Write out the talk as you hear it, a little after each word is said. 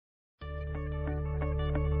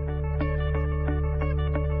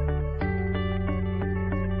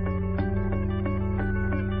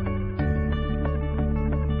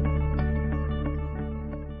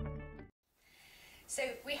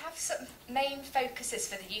sort of main focuses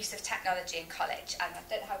for the use of technology in college, and I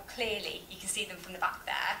don't know how clearly you can see them from the back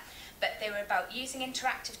there, but they were about using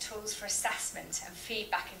interactive tools for assessment and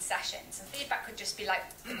feedback in sessions. And feedback could just be like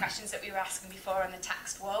the questions that we were asking before on the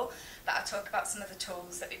text wall, but I'll talk about some of the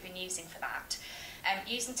tools that we've been using for that.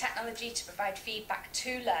 Using technology to provide feedback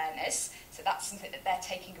to learners, so that's something that they're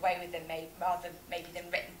taking away with them rather maybe than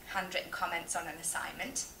handwritten comments on an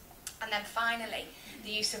assignment. And then finally, the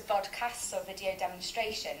use of vodcasts or video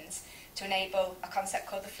demonstrations to enable a concept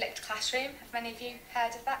called the flipped classroom. Have many of you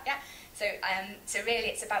heard of that? Yeah. So really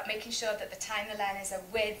it's about making sure that the time the learners are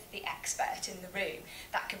with the expert in the room,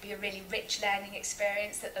 that can be a really rich learning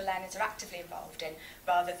experience that the learners are actively involved in,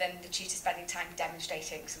 rather than the tutor spending time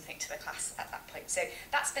demonstrating something to the class at that point. So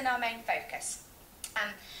that's been our main focus.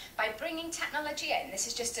 By bringing technology in, this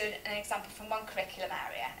is just an example from one curriculum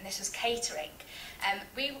area, and this was catering.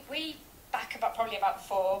 We back probably about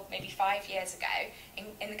 4, maybe 5 years ago,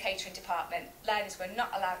 in the catering department, learners were not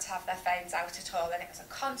allowed to have their phones out at all, and it was a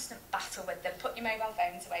constant battle with them. Put your mobile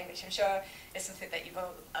phones away, which I'm sure is something that you've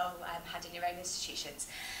all had in your own institutions.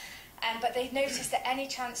 But they noticed that any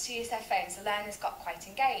chance to use their phones, the learners got quite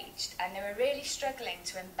engaged, and they were really struggling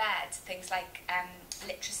to embed things like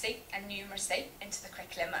literacy and numeracy into the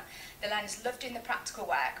curriculum. The learners loved doing the practical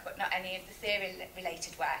work, but not any of the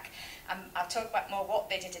theory-related work. I'll talk about more what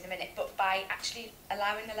they did in a minute, but by actually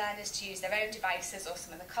allowing the learners to use their own devices or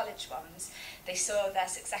some of the college ones, they saw their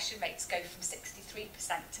succession rates go from 63%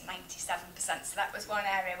 to 97%. So that was one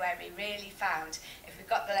area where we really found if we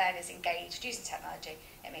got the learners engaged using technology,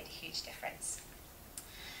 it made a huge difference.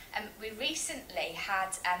 We recently had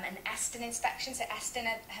an Eston inspection. So Eston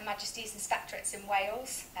are Her Majesty's Inspectorates in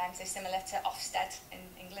Wales, so similar to Ofsted in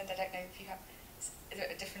England. I don't know if you have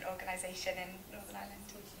a different organisation in Northern Ireland.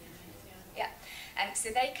 Yeah, so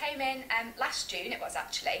they came in last June, it was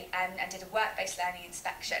actually, and did a work-based learning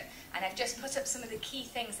inspection. And I've just put up some of the key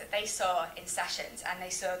things that they saw in sessions, and they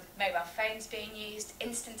saw mobile phones being used,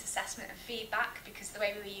 instant assessment and feedback because of the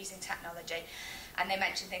way we were using technology. And they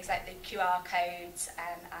mentioned things like the QR codes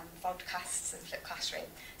and vodcasts and flipped classroom.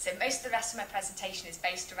 So most of the rest of my presentation is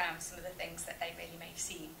based around some of the things that they really may have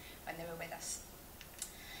seen when they were with us.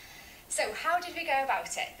 So how did we go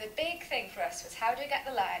about it? The big thing for us was how do we get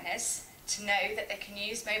the learners to know that they can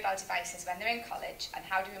use mobile devices when they're in college, and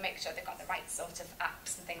how do we make sure they've got the right sort of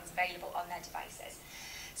apps and things available on their devices.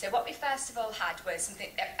 So what we first of all had was something,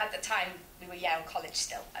 at the time we were Yale College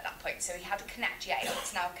still at that point, so we had a Connect Yale,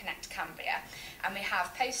 it's now Connect Cambria, and we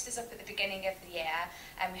have posters up at the beginning of the year,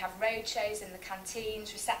 and we have road shows in the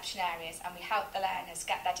canteens, reception areas, and we help the learners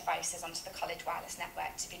get their devices onto the college wireless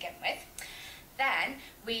network to begin with. Then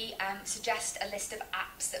we suggest a list of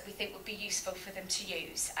apps that we think would be useful for them to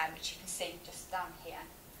use, which you can see just down here.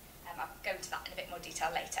 I'll go into that in a bit more detail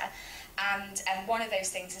later. And one of those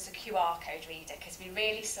things is a QR code reader, because we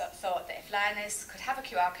really thought that if learners could have a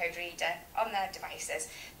QR code reader on their devices,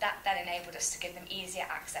 that then enabled us to give them easier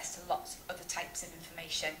access to lots of other types of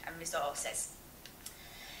information and resources.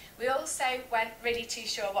 We also weren't really too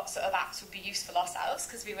sure what sort of apps would be useful ourselves,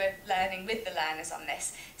 because we were learning with the learners on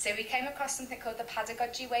this. So we came across something called the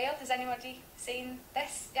pedagogy wheel. Has anybody seen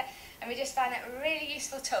this? Yeah. And we just found it a really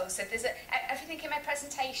useful tool. So there's everything in my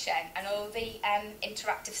presentation and all the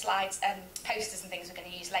interactive slides and posters and things we're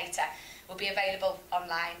going to use later will be available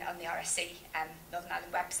online on the RSC Northern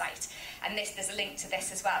Ireland website. And there's a link to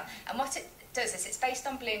this as well. And what it does is it's based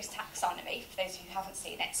on Bloom's taxonomy, for those of you who haven't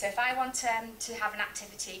seen it. So if I want to have an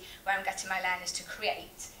activity where I'm getting my learners to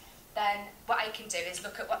create, then what I can do is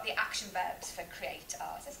look at what the action verbs for create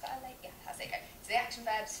are. Has this got a link? Yeah, there you go. So the action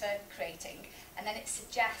verbs for creating, and then it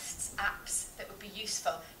suggests apps that would be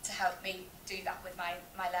useful to help me do that with my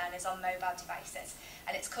learners on mobile devices.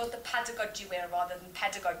 And it's called the pedagogy wheel rather than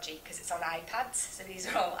pedagogy, because it's on iPads. So these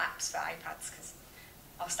are all apps for iPads, because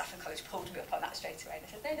our staff in college pulled me up on that straight away and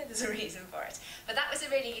they said, no, there's a reason for it. But that was a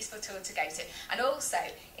really useful tool to go to. And also,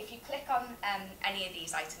 if you click on any of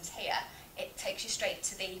these items here, it takes you straight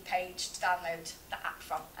to the page to download the app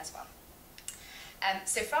from as well.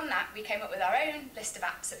 So from that, we came up with our own list of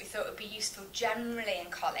apps that we thought would be useful generally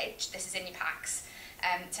in college, this is in your packs,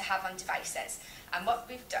 to have on devices. And what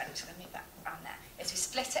we've done, so let me move that around there, is we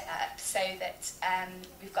split it up so that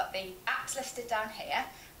we've got the apps listed down here,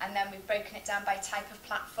 and then we've broken it down by type of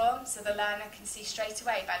platform, so the learner can see straight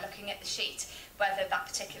away by looking at the sheet whether that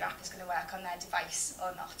particular app is going to work on their device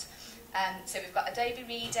or not. So we've got Adobe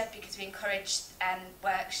Reader, because we encourage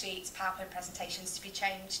worksheets, PowerPoint presentations to be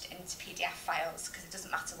changed into PDF files, because it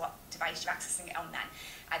doesn't matter what device you're accessing it on then.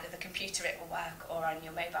 Either the computer it will work or on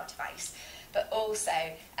your mobile device. But also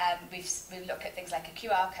we look at things like a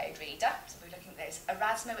QR code reader, so we're looking at There's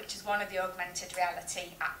Erasmus, which is one of the augmented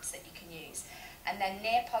reality apps that you can use. And then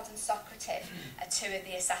Nearpod and Socrative are two of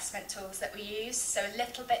the assessment tools that we use. So a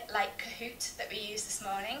little bit like Kahoot that we used this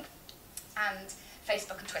morning, and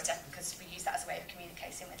Facebook and Twitter, because we use that as a way of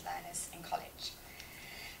communicating with learners in college.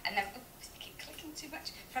 And then, oops, I keep clicking too much.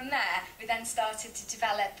 From there, we then started to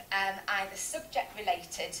develop either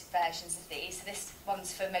subject-related versions of these. So this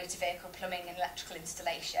one's for motor vehicle plumbing and electrical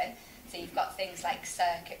installation. So you've got things like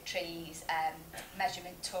circuitries,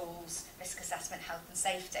 measurement tools, risk assessment, health and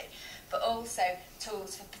safety, but also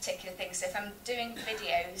tools for particular things. So if I'm doing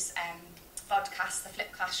videos, vodcasts, the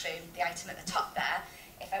flipped classroom, the item at the top there,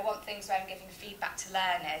 if I want things where I'm giving feedback to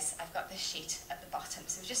learners, I've got this sheet at the bottom.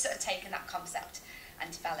 So we've just sort of taken that concept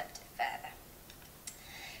and developed it further.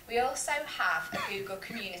 We also have a Google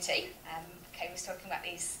community. Kay was talking about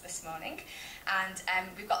these this morning, and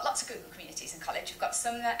we've got lots of Google communities in college. We've got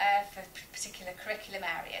some that are for particular curriculum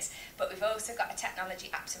areas, but we've also got a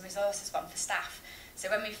technology apps and resources one for staff. So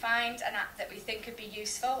when we find an app that we think could be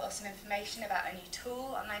useful, or some information about a new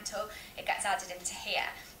tool, online tool, it gets added into here.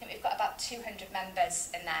 I think we've got about 200 members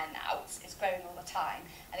in there now. It's growing all the time.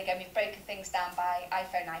 And again, we've broken things down by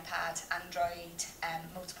iPhone, iPad, Android,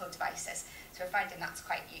 multiple devices. So we're finding that's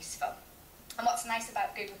quite useful. And what's nice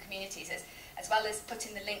about Google Communities is, as well as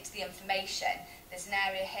putting the link to the information, there's an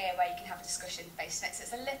area here where you can have a discussion based on it. So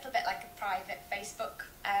it's a little bit like a private Facebook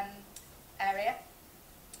area.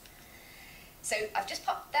 So I've just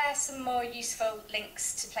popped there some more useful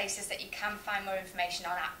links to places that you can find more information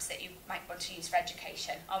on apps that you might want to use for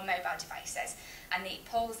education on mobile devices. And the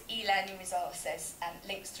Paul's e-learning resources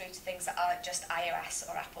links through to things that aren't just iOS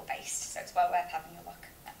or Apple based. So it's well worth having a look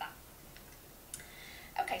at that.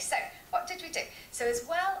 Okay, so what did we do? So as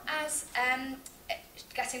well as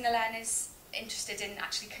getting the learners interested in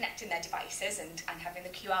actually connecting their devices and having the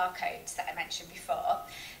QR codes that I mentioned before,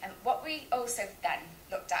 what we also then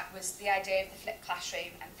looked at was the idea of the flipped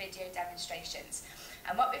classroom and video demonstrations.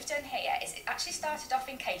 And what we've done here is it actually started off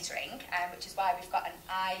in catering, which is why we've got an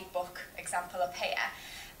iBook example up here.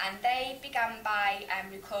 And they began by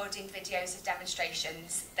recording videos of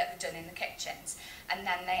demonstrations that were done in the kitchens. And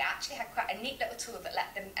then they actually had quite a neat little tool that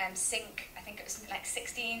let them sync, I think it was something like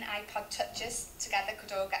 16 iPod touches together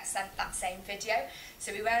could all get sent that same video.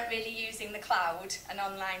 So we weren't really using the cloud and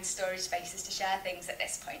online storage spaces to share things at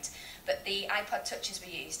this point. But the iPod touches were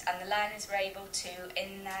used, and the learners were able to,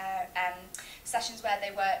 in their sessions where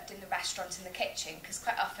they worked in the restaurant and the kitchen, because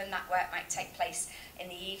quite often that work might take place in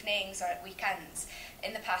the evenings or at weekends.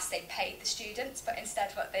 In the past, they paid the students, but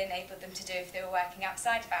instead what they enabled them to do if they were working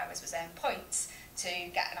outside of hours was earn points to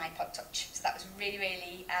get an iPod Touch. So that was a really,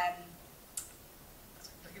 really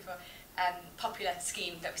popular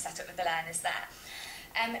scheme that we set up with the learners there.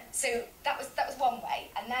 So that was one way,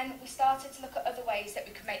 and then we started to look at other ways that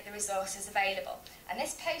we could make the resources available. And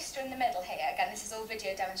this poster in the middle here, again, this is all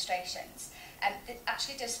video demonstrations, it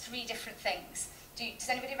actually does 3 different things. Does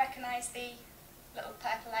anybody recognise the little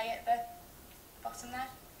purple A at the bottom there?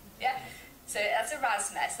 Yeah? So that's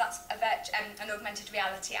Erasmus, that's an augmented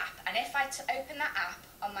reality app. And if I open that app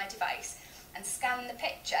on my device and scan the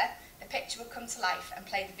picture will come to life and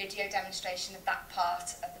play the video demonstration of that part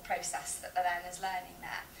of the process that the learner's learning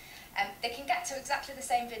there. They can get to exactly the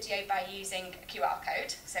same video by using a QR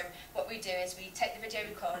code. So what we do is we take the video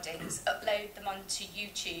recordings, upload them onto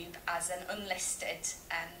YouTube as an unlisted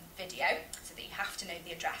video, so that you have to know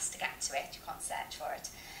the address to get to it, you can't search for it.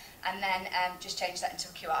 And then just change that into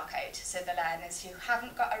a QR code. So the learners who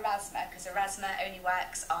haven't got Erasmus, because Erasmus only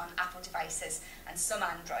works on Apple devices and some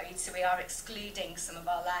Android, so we are excluding some of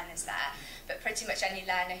our learners there. But pretty much any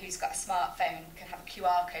learner who's got a smartphone can have a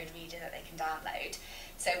QR code reader that they can download.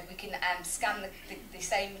 So we can scan the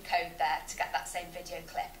same code there to get that same video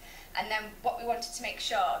clip. And then what we wanted to make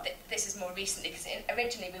sure, that this is more recently, because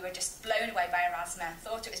originally we were just blown away by Erasmus,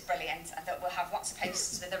 thought it was brilliant, I thought we'll have lots of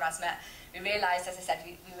posters with Erasmus. We realised, as I said,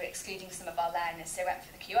 we were excluding some of our learners, so we went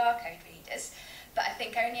for the QR code readers. But I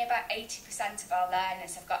think only about 80% of our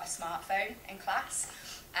learners have got a smartphone in class.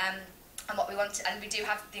 And what we wanted, and we do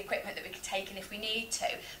have the equipment that we could take in if we need to,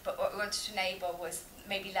 but what we wanted to enable was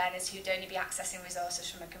maybe learners who'd only be accessing resources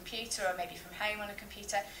from a computer or maybe from home on a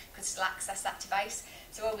computer could still access that device.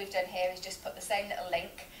 So all we've done here is just put the same little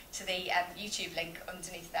link to the YouTube link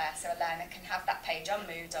underneath there, so a learner can have that page on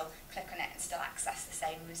Moodle, click on it and still access the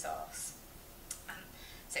same resource.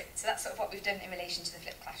 So that's sort of what we've done in relation to the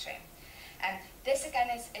flipped classroom. This again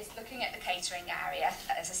is looking at the catering area.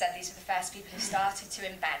 As I said, these were the first people who started to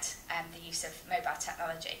embed the use of mobile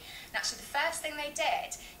technology. And actually the first thing they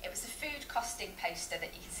did, it was the food costing poster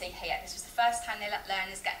that you can see here. This was the first time they let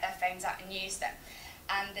learners get their phones out and use them.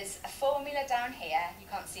 And there's a formula down here, you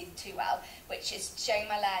can't see it too well, which is showing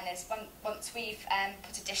my learners, once we've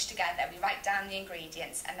put a dish together, we write down the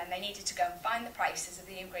ingredients, and then they needed to go and find the prices of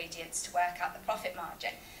the ingredients to work out the profit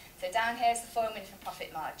margin. So down here is the formula for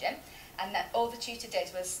profit margin, and then all the tutor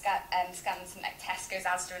did was scan some like Tesco's,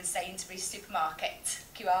 Asda and Sainsbury's supermarket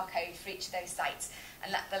QR code for each of those sites,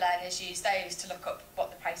 and let the learners use those to look up what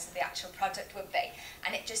the price of the actual product would be.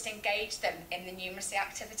 And it just engaged them in the numeracy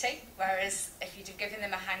activity, whereas if you'd have given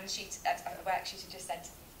them a worksheet and just said,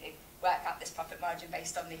 work out this profit margin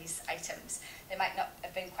based on these items, they might not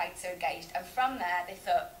have been quite so engaged. And from there, they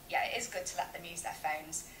thought, yeah, it is good to let them use their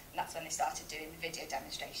phones, and that's when they started doing the video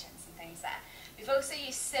demonstrations and things there. We've also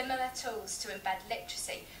used similar tools to embed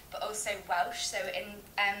literacy, but also Welsh. So in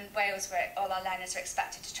Wales, where all our learners are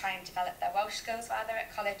expected to try and develop their Welsh skills while they're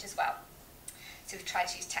at college as well. So we've tried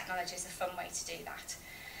to use technology as a fun way to do that.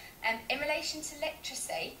 In relation to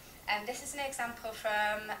literacy, this is an example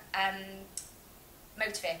from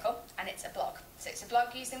motor vehicle, and it's a blog. So it's a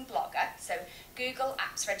blog using Blogger. So Google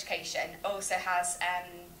Apps for Education also has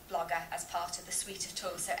Blogger as part of the suite of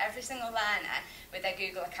tools. So every single learner with their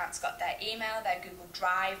Google account's got their email, their Google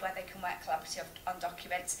Drive, where they can work collaboratively on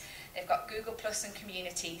documents. They've got Google Plus and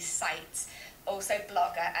communities, sites, also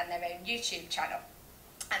Blogger, and their own YouTube channel.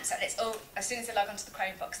 And so it's all, as soon as they log onto the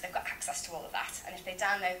Chromebooks, they've got access to all of that. And if they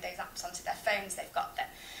download those apps onto their phones, they've got them.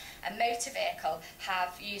 And Motor Vehicle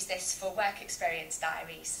have used this for work experience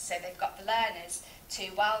diaries. So they've got the learners to,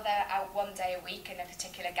 while they're out one day a week in a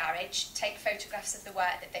particular garage, take photographs of the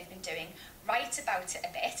work that they've been doing, write about it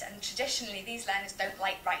a bit. And traditionally, these learners don't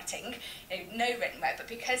like writing, no written work, but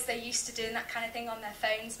because they're used to doing that kind of thing on their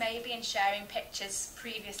phones maybe and sharing pictures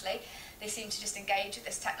previously, they seem to just engage with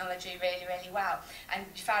this technology really, really well. And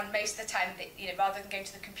you found most of the time that, rather than going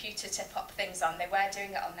to the computer to pop things on, they were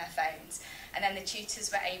doing it on their phones. And then the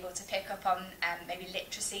tutors were able to pick up on maybe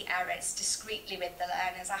literacy errors discreetly with the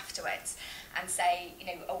learners afterwards and say,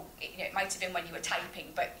 it might have been when you were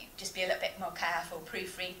typing, but just be a little bit more careful,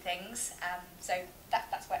 proofread things. So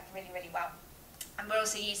that's worked really, really well. And we're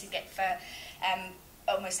also using it for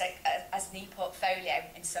almost like as an e-portfolio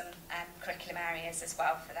in some curriculum areas as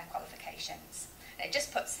well for their qualifications. And it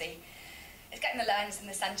just puts it's getting the learners in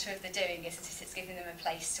the centre of the doing, isn't it? It's giving them a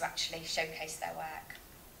place to actually showcase their work.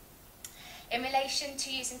 In relation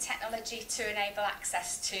to using technology to enable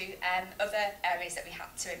access to other areas that we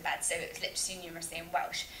had to embed, so it was literacy, numeracy and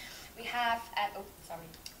Welsh, we have,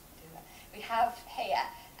 we have here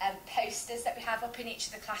posters that we have up in each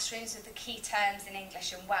of the classrooms with the key terms in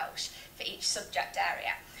English and Welsh for each subject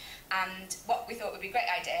area. And what we thought would be a great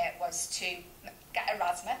idea was to get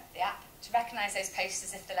Erasmus, the app, to recognise those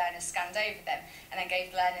posters if the learners scanned over them, and then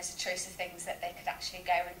gave learners a choice of things that they could actually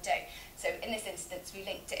go and do. So in this instance, we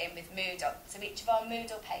linked it in with Moodle. So each of our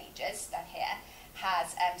Moodle pages down here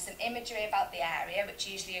has some imagery about the area, which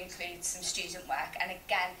usually includes some student work. And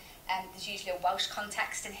again, there's usually a Welsh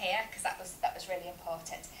context in here, because that was really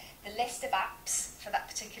important. The list of apps for that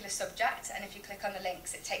particular subject, and if you click on the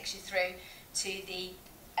links, it takes you through to the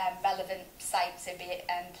relevant sites, so be it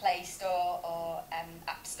Play Store or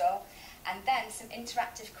App Store. And then some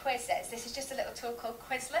interactive quizzes. This is just a little tool called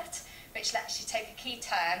Quizlet, which lets you take a key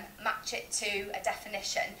term, match it to a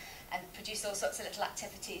definition, and produce all sorts of little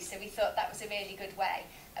activities. So we thought that was a really good way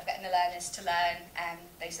of getting the learners to learn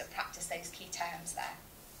practice those key terms there.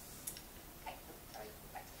 Okay, sorry.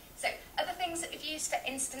 Right. So other things that we've used for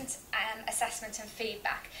instant assessment and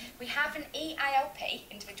feedback. We have an EILP,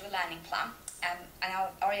 Individual Learning Plan, and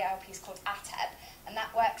our EILP is called ATEB, and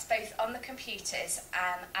that works both on the computers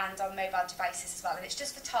and on mobile devices as well, and it's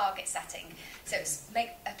just for target setting. So it's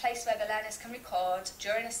a place where the learners can record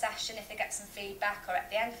during a session if they get some feedback, or at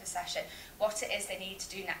the end of the session what it is they need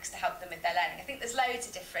to do next to help them with their learning. I think there's loads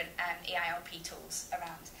of different EILP tools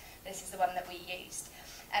around. This is the one that we used.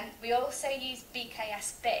 We also use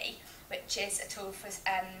BKSB, which is a tool for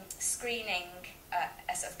screening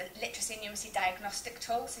a sort of a literacy and numeracy diagnostic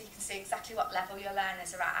tool, so you can see exactly what level your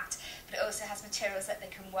learners are at, but it also has materials that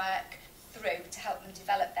they can work through to help them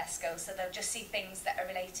develop their skills, so they'll just see things that are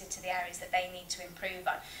related to the areas that they need to improve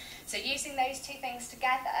on. So using those two things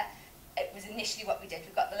together, it was initially what we did.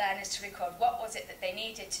 We got the learners to record what was it that they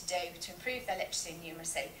needed to do to improve their literacy and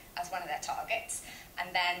numeracy as one of their targets,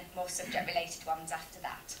 and then more subject-related ones after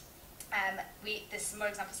that. There's some more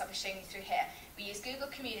examples I'll be showing you through here. We use Google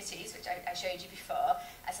Communities, which I showed you before,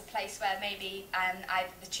 as a place where maybe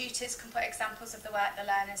either the tutors can put examples of the work the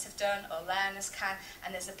learners have done, or learners can,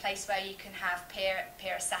 and there's a place where you can have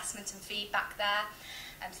peer assessment and feedback there,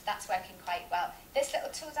 and so that's working quite well. This little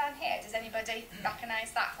tool down here, does anybody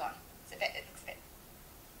recognise that one? It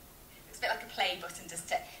looks a bit like a play button,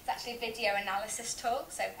 doesn't it? It's actually a video analysis tool,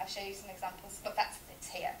 so I'll show you some examples. Look, it's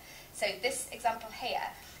here. So this example here,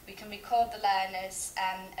 we can record the learners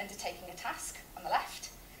undertaking a task on the left,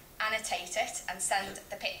 annotate it and send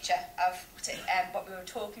the picture of what we were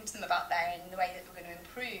talking to them about there in the way that we're going to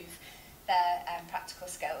improve their practical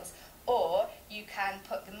skills. Or you can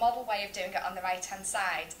put the model way of doing it on the right hand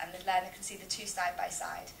side and the learner can see the two side by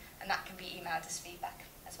side, and that can be emailed as feedback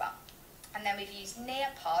as well. And then we've used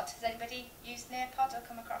Nearpod. Has anybody used Nearpod or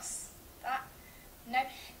come across that? No?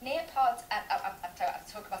 Nearpod, I'll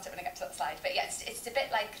talk about it when I get to that slide, but yeah, it's a bit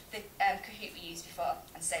like the Kahoot we used before,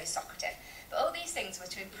 and so is Socrative. But all these things were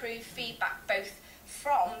to improve feedback both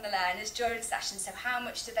from the learners during sessions, so how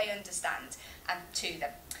much do they understand, and to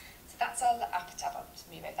them. So that's our tab, I'll just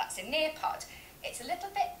move it. That's in Nearpod. It's a little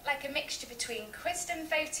bit like a mixture between quiz and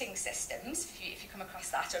voting systems, if you come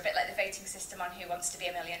across that, or a bit like the voting system on Who Wants to Be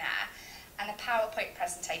a Millionaire, and a PowerPoint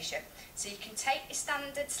presentation. So you can take your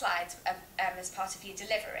standard slides as part of your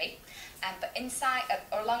delivery, but inside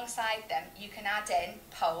or alongside them you can add in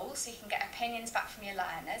polls, so you can get opinions back from your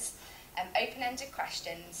learners, open-ended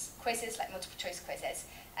questions, quizzes like multiple choice quizzes,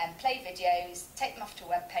 play videos, take them off to a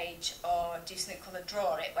web page, or do something called a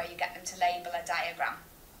draw it, where you get them to label a diagram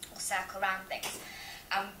or circle around things.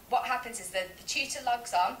 And what happens is that the tutor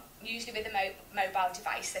logs on, usually with a mobile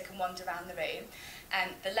device. They can wander around the room.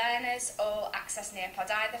 The learners all access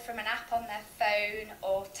Nearpod either from an app on their phone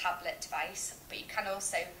or tablet device, but you can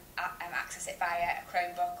also access it via a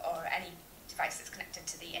Chromebook or any device that's connected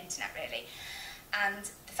to the internet, really. And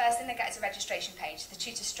the first thing they get is a registration page. The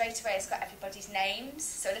tutor straight away has got everybody's names,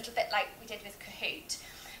 so a little bit like we did with Kahoot.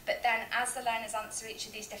 But then as the learners answer each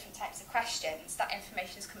of these different types of questions, that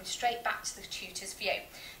information is coming straight back to the tutor's view.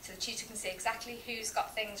 So the tutor can see exactly who's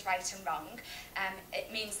got things right and wrong.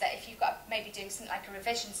 It means that if you've got maybe doing something like a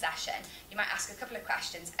revision session, you might ask a couple of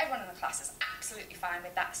questions. Everyone in the class is absolutely fine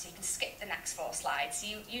with that, so you can skip the next 4 slides. So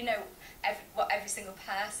you know what every single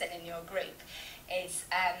person in your group is,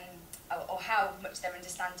 or how much they're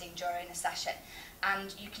understanding during a session.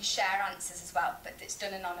 And you can share answers as well, but it's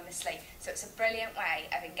done anonymously. So it's a brilliant way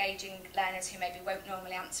of engaging learners who maybe won't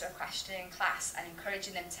normally answer a question in class and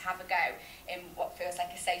encouraging them to have a go in what feels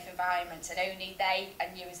like a safe environment, and only they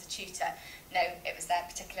and you as a tutor know it was their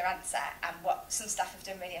particular answer. And what some staff have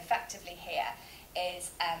done really effectively here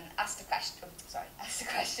is asked a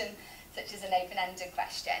question such as an open-ended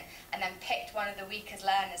question, and then picked one of the weakest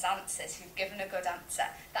learners' answers who've given a good answer.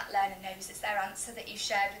 That learner knows it's their answer that you've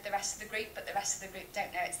shared with the rest of the group, but the rest of the group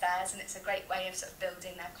don't know it's theirs, and it's a great way of sort of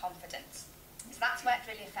building their confidence. So that's worked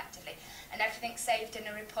really effectively. And everything's saved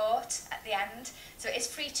in a report at the end. So it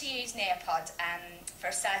is free to use Nearpod for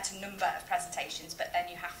a certain number of presentations, but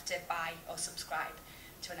then you have to buy or subscribe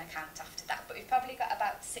to an account after that. But we've probably got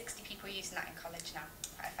about 60 people using that in college now,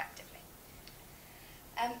 quite effectively.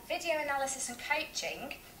 Video analysis and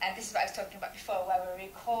coaching, this is what I was talking about before, where we're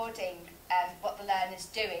recording what the learner's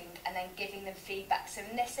doing and then giving them feedback. So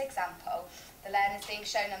in this example, the learner's being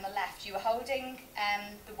shown on the left. You were holding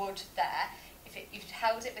the wood there. If you'd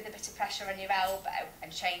held it with a bit of pressure on your elbow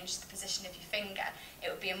and changed the position of your finger,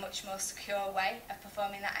 it would be a much more secure way of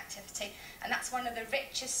performing that activity. And that's one of the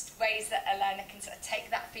richest ways that a learner can sort of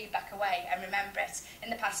take that feedback away and remember it.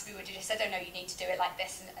 In the past, we would have just said, oh no, you need to do it like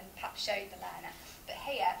this, and perhaps showed the learner. But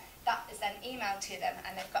here, that is then emailed to them,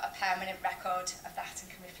 and they've got a permanent record of that and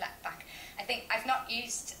can reflect back. I think I've not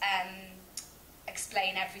used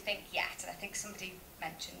Explain Everything yet, and I think somebody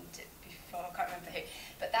mentioned it before, I can't remember who,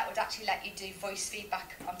 but that would actually let you do voice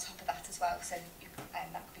feedback on top of that as well, so you could,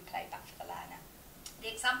 that could be played back for the learner.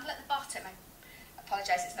 The example at the bottom, I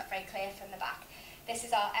apologise, it's not very clear from the back. This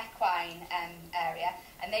is our equine area,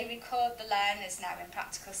 and they record the learners now in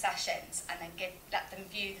practical sessions and then let them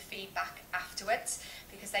view the feedback afterwards,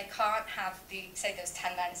 because they can't have say there's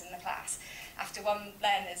 10 learners in the class. After one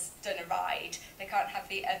learner's done a ride, they can't have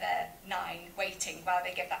the other 9 waiting while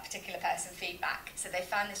they give that particular person feedback. So they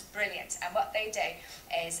found this brilliant, and what they do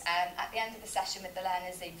is at the end of the session with the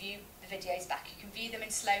learners, they view the videos back. You can view them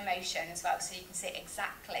in slow motion as well, so you can see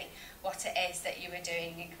exactly what it is that you were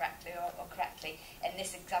doing incorrectly or correctly. In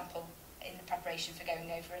this example, in the preparation for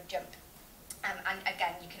going over a jump. And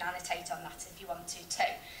again, you can annotate on that if you want to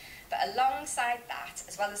too. But alongside that,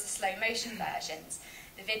 as well as the slow motion versions,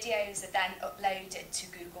 the videos are then uploaded to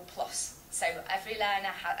Google+. So every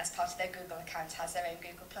learner, as part of their Google account, has their own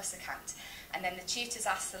Google+ account. And then the tutors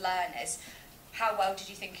ask the learners, how well did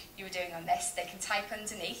you think you were doing on this? They can type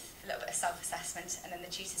underneath a little bit of self-assessment, and then the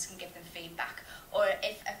tutors can give them feedback. Or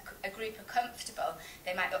if a group are comfortable,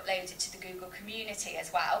 they might upload it to the Google community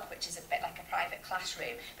as well, which is a bit like a private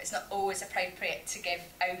classroom, but it's not always appropriate to give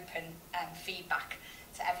open feedback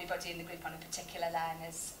to everybody in the group on a particular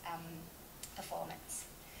learner's performance.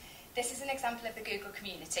 This is an example of the Google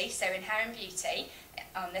community. So in Hair and Beauty,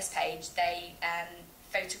 on this page, they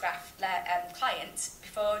photograph clients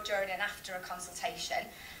before, during and after a consultation,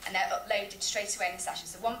 and they're uploaded straight away in the session.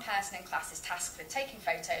 So one person in class is tasked with taking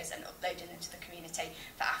photos and uploading them to the community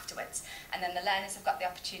for afterwards. And then the learners have got the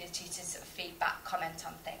opportunity to sort of feedback, comment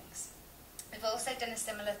on things. We've also done a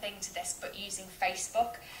similar thing to this, but using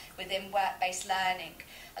Facebook within work-based learning.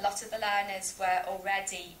 A lot of the learners were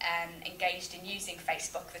already engaged in using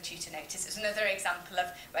Facebook, the tutor noticed. It's another example of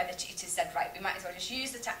where the tutor said, right, we might as well just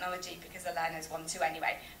use the technology because the learners want to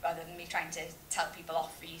anyway, rather than me trying to tell people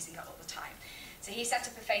off for using it all the time. So he set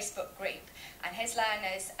up a Facebook group, and his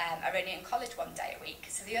learners are only in college 1 day a week.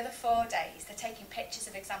 So the other 4 days, they're taking pictures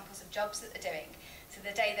of examples of jobs that they're doing. So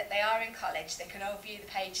the day that they are in college, they can all view the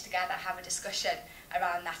page together, have a discussion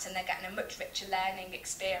around that, and they're getting a much richer learning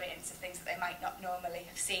experience of things that they might not normally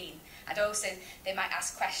have seen. And also, they might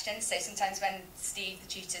ask questions. So sometimes when Steve, the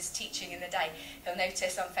tutor's teaching in the day, he'll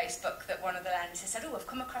notice on Facebook that one of the learners has said, oh, I've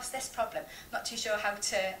come across this problem. I'm not too sure how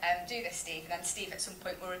to do this, Steve. And then Steve at some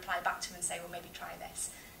point will reply back to him and say, well, maybe try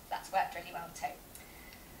this. That's worked really well too.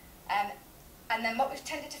 And then what we've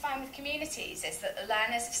tended to find with communities is that the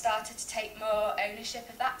learners have started to take more ownership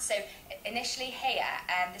of that. So initially here,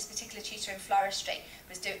 this particular tutor in floristry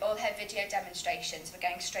was doing all her video demonstrations, were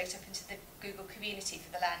going straight up into the Google community for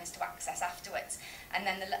the learners to access afterwards. And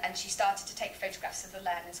then she started to take photographs of the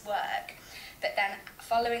learners' work. But then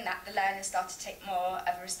following that, the learners started to take more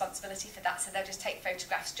of a responsibility for that. So they'll just take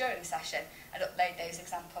photographs during the session and upload those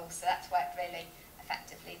examples. So that's worked really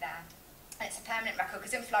effectively there. And it's a permanent record,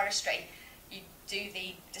 because in floristry, you do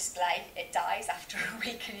the display, it dies after a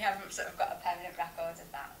week, and you haven't sort of got a permanent record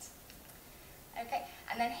of that. Okay,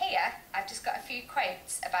 and then here, I've just got a few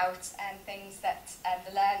quotes about things that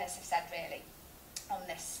the learners have said, really, on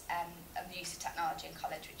this, on the use of technology in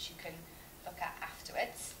college, which you can look at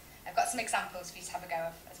afterwards. I've got some examples for you to have a go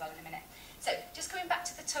of as well in a minute. So, just coming back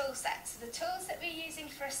to the tool set. So the tools that we're using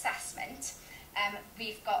for assessment,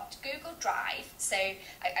 we've got Google Drive. So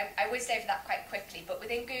I whizzed over that quite quickly, but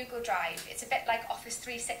within Google Drive, it's a bit like Office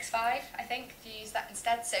 365, I think, if you use that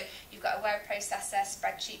instead. So you've got a word processor,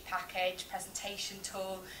 spreadsheet package, presentation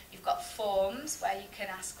tool, you've got forms where you can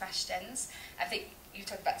ask questions. I think you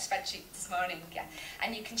talked about the spreadsheet this morning, yeah.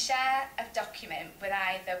 And you can share a document with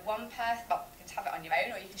either one person, well, you can have it on your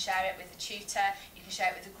own, or you can share it with a tutor, you can share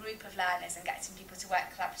it with a group of learners and get some people to work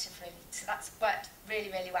collaboratively. So that's worked really,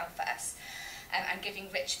 really well for us. And giving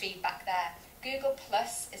rich feedback there. Google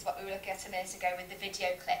Plus is what we were looking at a minute ago with the video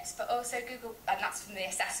clips, but also Google, and that's from the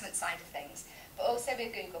assessment side of things, but also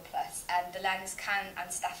with Google Plus, the learners can and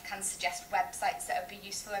staff can suggest websites that would be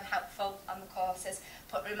useful and helpful on the courses,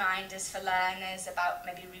 put reminders for learners about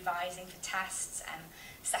maybe revising for tests and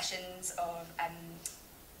sessions or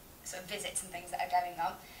sort of visits and things that are going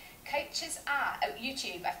on. Coaches are,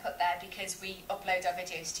 YouTube I've put there because we upload our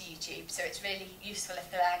videos to YouTube, so it's really useful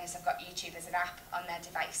if the learners have got YouTube as an app on their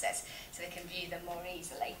devices so they can view them more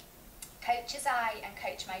easily. Coach's Eye and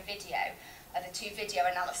Coach My Video are the two video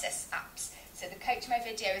analysis apps. So the Coach My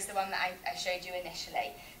Video is the one that I showed you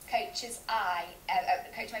initially. Coach's Eye,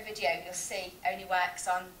 Coach My Video, you'll see, only works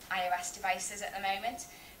on iOS devices at the moment,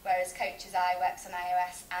 whereas Coach's Eye works on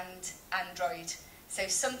iOS and Android. So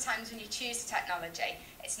sometimes when you choose the technology,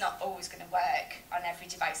 it's not always going to work on every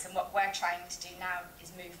device, and what we're trying to do now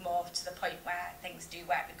is move more to the point where things do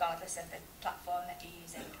work regardless of the platform that you're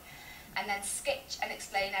using. And then Sketch and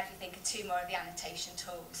Explain Everything are two more of the annotation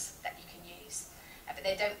tools that you can use. But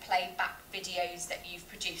they don't play back videos that you've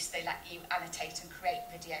produced, they let you annotate and create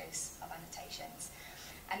videos of annotations.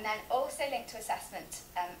 And then also linked to assessment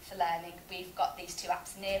for learning, we've got these two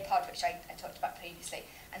apps, Nearpod, which I talked about previously,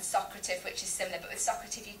 and Socrative, which is similar, but with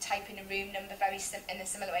Socrative you type in a room number in a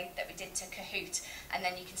similar way that we did to Kahoot, and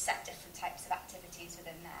then you can set different types of activities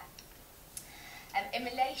within there. In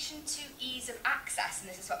relation to ease of access, and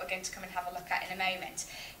this is what we're going to come and have a look at in a moment,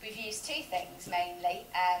 we've used two things mainly.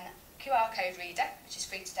 QR code reader, which is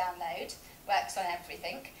free to download, works on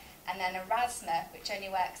everything, and then Erasmus, which only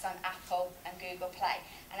works on Apple and Google Play.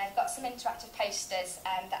 And I've got some interactive posters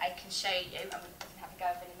that I can show you, and we can have a go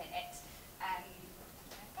of in a minute.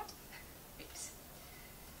 Oops.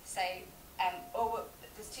 So,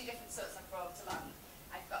 there's two different sorts I've brought along.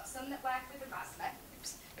 I've got some that work with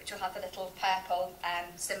Erasmus, which will have the little purple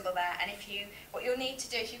symbol there. And what you'll need to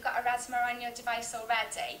do, if you've got Erasmus on your device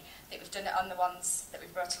already, I think we've done it on the ones that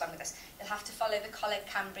we've brought along with us, you'll have to follow the Coleg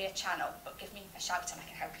Cambria channel, but give me a shout and I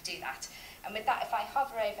can help you do that. And with that, if I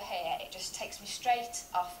hover over here, it just takes me straight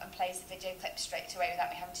off and plays the video clip straight away without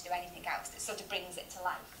me having to do anything else. It sort of brings it to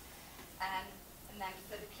life. And then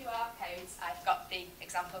for the QR codes, I've got the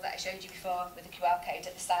example that I showed you before with the QR code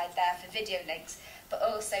at the side there for video links, but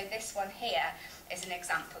also this one here is an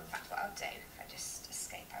example. In fact, what I'll do, if I just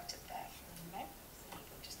escape out of there for a moment, so you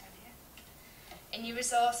go just down here. In your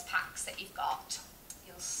resource packs that you've got,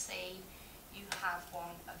 you'll see you have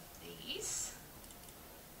one of these.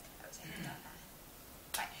 Oh, it's down there.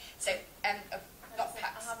 Right, so not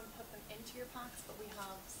packs. I haven't put them into your packs, but we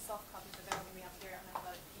have soft copies of everything we have here, and I've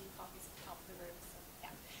got a few copies at the top of the room. So.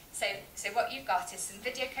 Yeah. So what you've got is some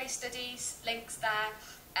video case studies, links there,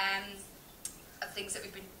 of things that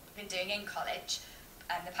we've been doing in college,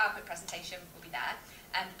 and the PowerPoint presentation will be there,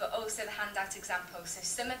 but also the handout examples. So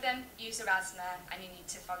some of them use Erasmus, and you need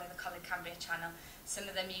to follow the Coleg Cambria channel. Some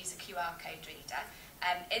of them use a QR code reader.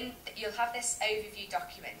 You'll have this overview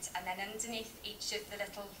document, and then underneath each of the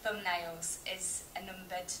little thumbnails is a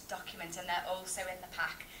numbered document, and they're also in the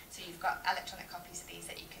pack. So you've got electronic copies of these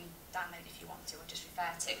that you can download if you want to, or just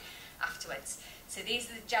refer to afterwards. So these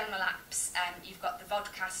are the general apps. You've got the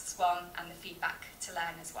vodcasts one and the feedback to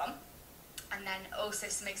learners one. And then also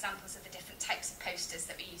some examples of the different types of posters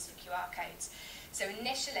that we use for QR codes. So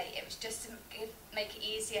initially it was just to make it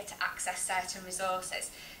easier to access certain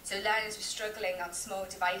resources. So learners were struggling on small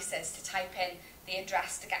devices to type in the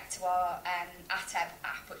address to get to our ATEB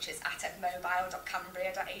app, which is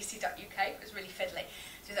atebmobile.cambria.ac.uk. It was really fiddly.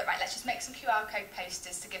 So we thought, right, let's just make some QR code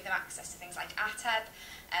posters to give them access to things like ATEB,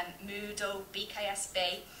 Moodle,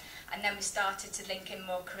 BKSB, and then we started to link in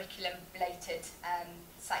more curriculum-related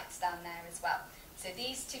sites down there as well. So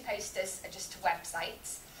these two posters are just to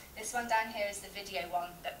websites. This one down here is the video one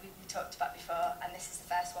that we talked about before, and this is the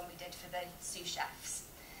first one we did for the sous chefs.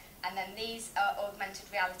 And then these are augmented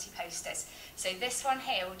reality posters. So this one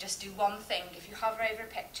here will just do one thing. If you hover over a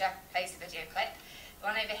picture, plays the video clip. The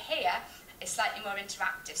one over here is slightly more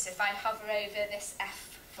interactive. So if I hover over this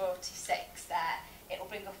F46 there, it will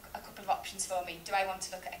bring up a couple of options for me. Do I want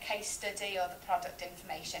to look at a case study or the product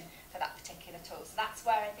information for that particular tool? So that's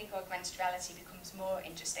where I think augmented reality becomes more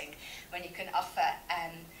interesting, when you can offer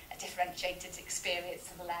a differentiated experience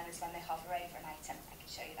to the learners when they hover over an item. I can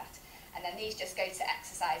show you that. And then these just go to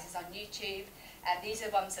exercises on YouTube. These are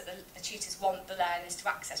the ones that the tutors want the learners to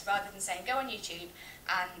access. Rather than saying, go on YouTube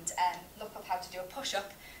and look up how to do a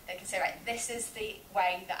push-up, they can say, right, this is the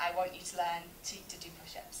way that I want you to learn to do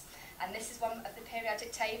push-ups. And this is one of the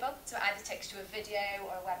periodic table, so it either takes you to a video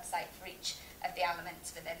or a website for each of the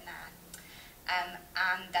elements within there. And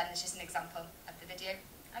then there's just an example of the video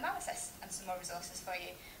analysis and some more resources for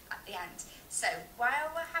you at the end. So while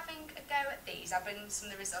we're having a go at these, I'll bring some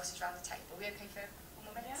of the resources around the table. Are we okay for 1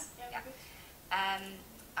 more minute? Yeah.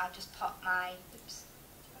 I'll just pop my... Oops.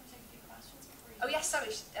 Do you want to take a few questions before you... Oh yes, sorry.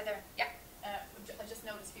 Yeah. I just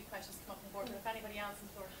noticed a few questions come up on the board, but if anybody else on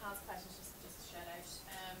the floor has questions, just shout out.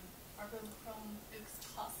 Are Google Chromebooks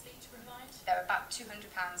costly to provide? They're about £200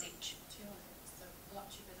 each. 200, so a lot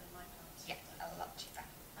cheaper than my iPad. Yeah, a lot cheaper.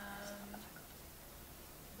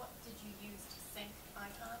 What did you use to sync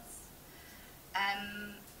iPads?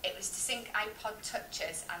 It was to sync iPod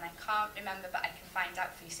touches, and I can't remember, but I can find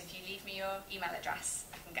out for you. So if you leave me your email address,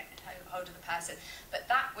 I can get hold of the person. But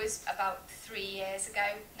that was about 3 years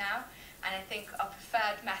ago now, and I think our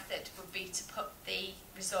preferred method would be to put the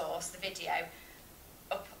resource, the video,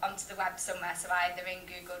 up onto the web somewhere, so either in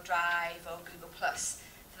Google Drive or Google Plus,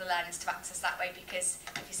 for the learners to access that way, because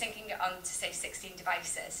if you're syncing it onto, say, 16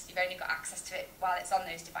 devices, you've only got access to it while it's on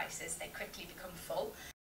those devices. They quickly become full.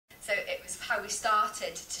 So it was how we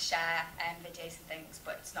started to share videos and things,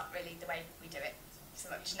 but it's not really the way we do it so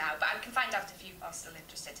much now. But I can find out if you are still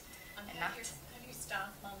interested in that. How do your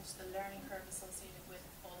staff manage the learning curve associated with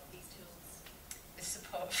all of these tools? The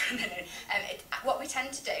support from what we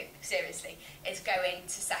tend to do, seriously, is go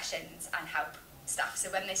into sessions and help staff.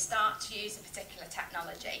 So when they start to use a particular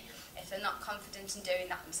technology, if they're not confident in doing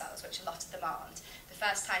that themselves, which a lot of them aren't, the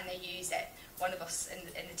first time they use it, one of us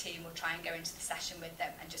in the team will try and go into the session with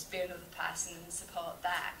them and just be another person and support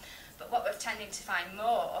there. But what we're tending to find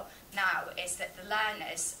more now is that the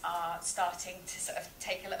learners are starting to sort of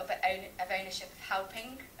take a little bit of ownership of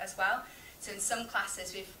helping as well. So in some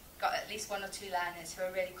classes we've got at least 1 or 2 learners who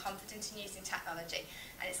are really confident in using technology,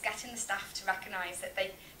 and it's getting the staff to recognise that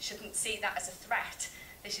they shouldn't see that as a threat.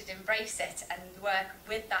 They should embrace it and work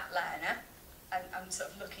with that learner and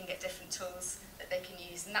sort of looking at different tools that they can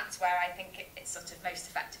use, and that's where I think it's sort of most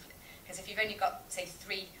effective. Because if you've only got, say,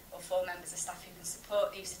 3 or 4 members of staff who can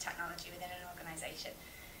support the use of technology within an organisation,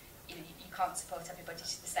 you can't support everybody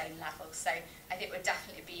to the same level. So I think we'll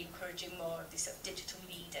definitely be encouraging more of these sort of digital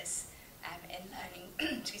leaders in learning,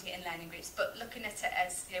 in learning groups, but looking at it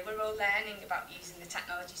as, we're all learning about using the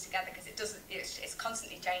technologies together, because it's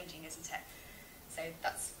constantly changing, isn't it? So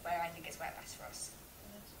that's where I think it's worked best for us.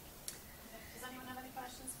 Okay. Does anyone have